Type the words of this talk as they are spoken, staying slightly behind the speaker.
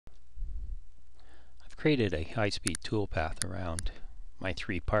created a high-speed toolpath around my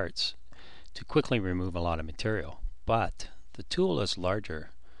 3 parts to quickly remove a lot of material, but the tool is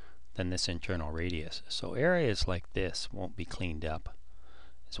larger than this internal radius, so areas like this won't be cleaned up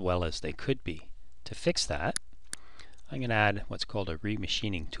as well as they could be. To fix that, I'm going to add what's called a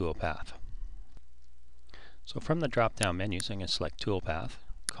remachining toolpath. So from the drop-down menus, I'm going to select Toolpath,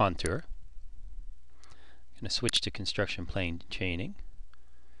 Contour. I'm going to switch to Construction Plane Chaining,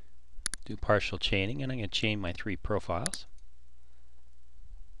 do partial chaining, and I'm going to chain my 3 profiles.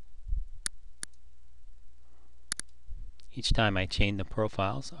 Each time I chain the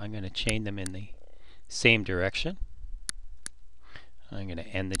profiles, I'm going to chain them in the same direction. I'm going to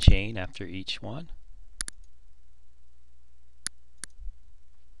end the chain after each one.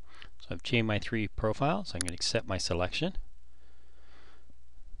 So I've chained my 3 profiles. I'm going to accept my selection.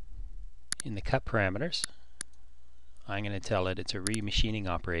 In the cut parameters, I'm going to tell it it's a remachining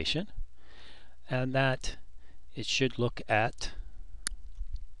operation and that it should look at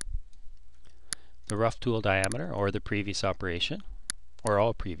the rough tool diameter or the previous operation or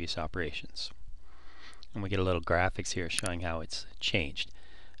all previous operations. And we get a little graphics here showing how it's changed.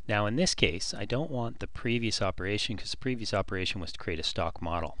 Now in this case, I don't want the previous operation because the previous operation was to create a stock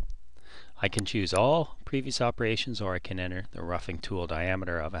model. I can choose all previous operations, or I can enter the roughing tool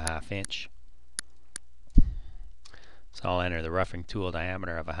diameter of a 1/2 inch. So I'll enter the roughing tool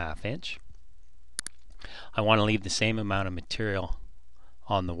diameter of a 1/2 inch. I want to leave the same amount of material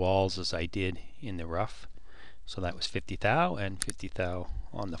on the walls as I did in the rough. So that was 50 thou and 50 thou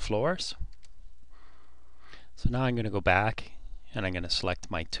on the floors. So now I'm going to go back and I'm going to select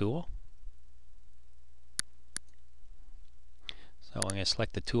my tool. So I'm going to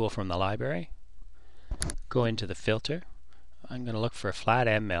select the tool from the library, go into the filter. I'm going to look for a flat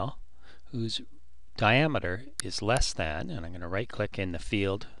end mill whose diameter is less than, and I'm going to right click in the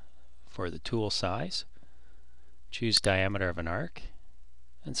field for the tool size, choose diameter of an arc,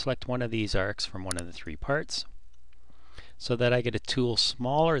 and select one of these arcs from one of the 3 parts so that I get a tool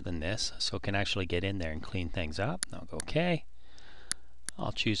smaller than this so it can actually get in there and clean things up. I'll go OK.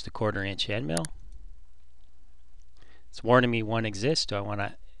 I'll choose the 1/4 inch end mill. It's warning me one exists. Do I want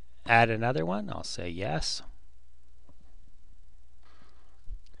to add another one? I'll say yes.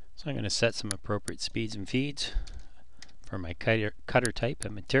 So I'm going to set some appropriate speeds and feeds for my cutter type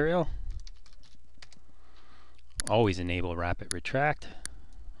and material. Always enable rapid retract.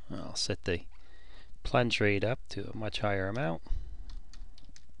 I'll set the plunge rate up to a much higher amount,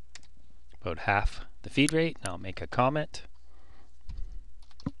 about half the feed rate, and I'll make a comment.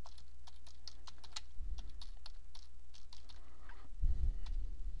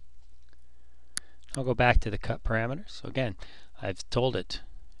 I'll go back to the cut parameters. So again, I've told it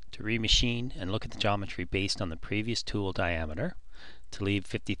to remachine and look at the geometry based on the previous tool diameter, to leave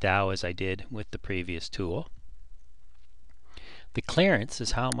 50 thou as I did with the previous tool. The clearance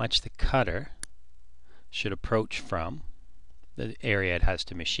is how much the cutter should approach from the area it has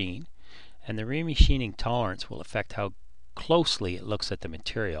to machine, and the remachining tolerance will affect how closely it looks at the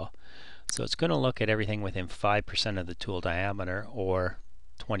material. So it's going to look at everything within 5% of the tool diameter or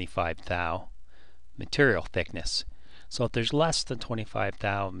 25 thou material thickness. So if there's less than 25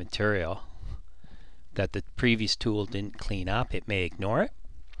 thou material that the previous tool didn't clean up, it may ignore it.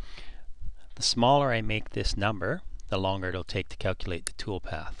 The smaller I make this number, the longer it'll take to calculate the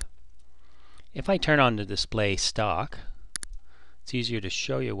toolpath. If I turn on the display stock, it's easier to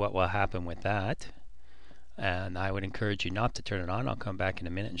show you what will happen with that, and I would encourage you not to turn it on. I'll come back in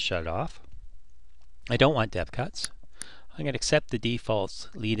a minute and shut it off. I don't want depth cuts. I'm going to accept the defaults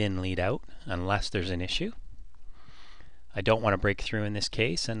lead in, lead out unless there's an issue. I don't want to break through in this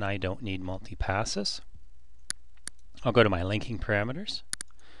case, and I don't need multi-passes. I'll go to my linking parameters.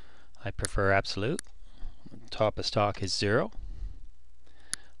 I prefer absolute. Top of stock is 0.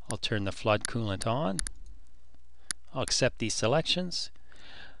 I'll turn the flood coolant on. I'll accept these selections.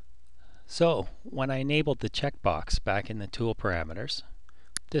 So when I enabled the checkbox back in the tool parameters,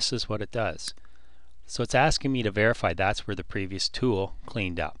 this is what it does. So it's asking me to verify that's where the previous tool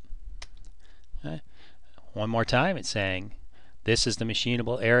cleaned up. Okay. One more time, it's saying this is the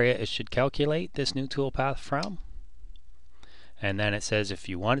machinable area it should calculate this new toolpath from. And then it says if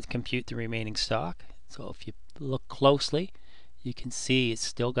you want to compute the remaining stock. So if you look closely, you can see it's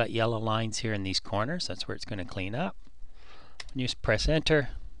still got yellow lines here in these corners. That's where it's going to clean up. And you just press enter.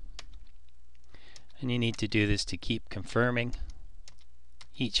 And you need to do this to keep confirming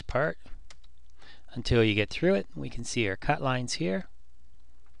each part until you get through it. We can see our cut lines here.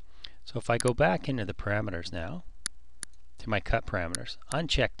 So if I go back into the parameters now, to my cut parameters,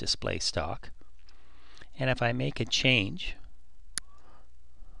 uncheck display stock, and if I make a change,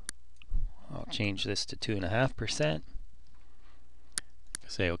 I'll change this to 2.5%.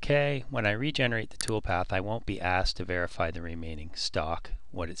 Say OK. When I regenerate the toolpath, I won't be asked to verify the remaining stock,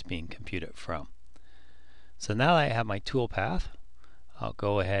 what it's being computed from. So now that I have my toolpath, I'll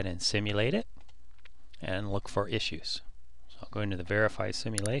go ahead and simulate it and look for issues. So I'll go into the Verify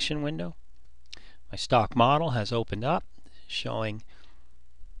Simulation window. My stock model has opened up, showing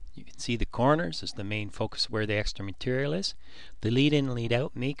you can see the corners is the main focus where the extra material is. The lead in, lead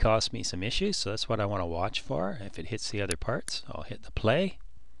out may cause me some issues, so that's what I want to watch for. If it hits the other parts, I'll hit the play.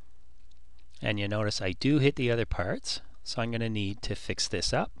 And you notice I do hit the other parts, so I'm going to need to fix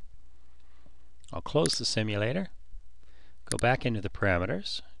this up. I'll close the simulator, go back into the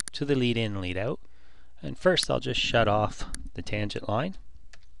parameters, to the lead in, lead out, and first I'll just shut off the tangent line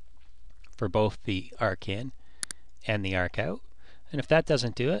for both the arc in and the arc out. And if that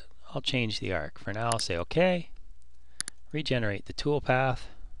doesn't do it, I'll change the arc. For now, I'll say OK, regenerate the toolpath,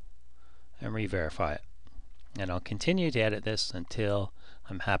 and re-verify it. And I'll continue to edit this until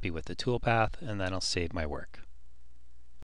I'm happy with the toolpath, and then I'll save my work.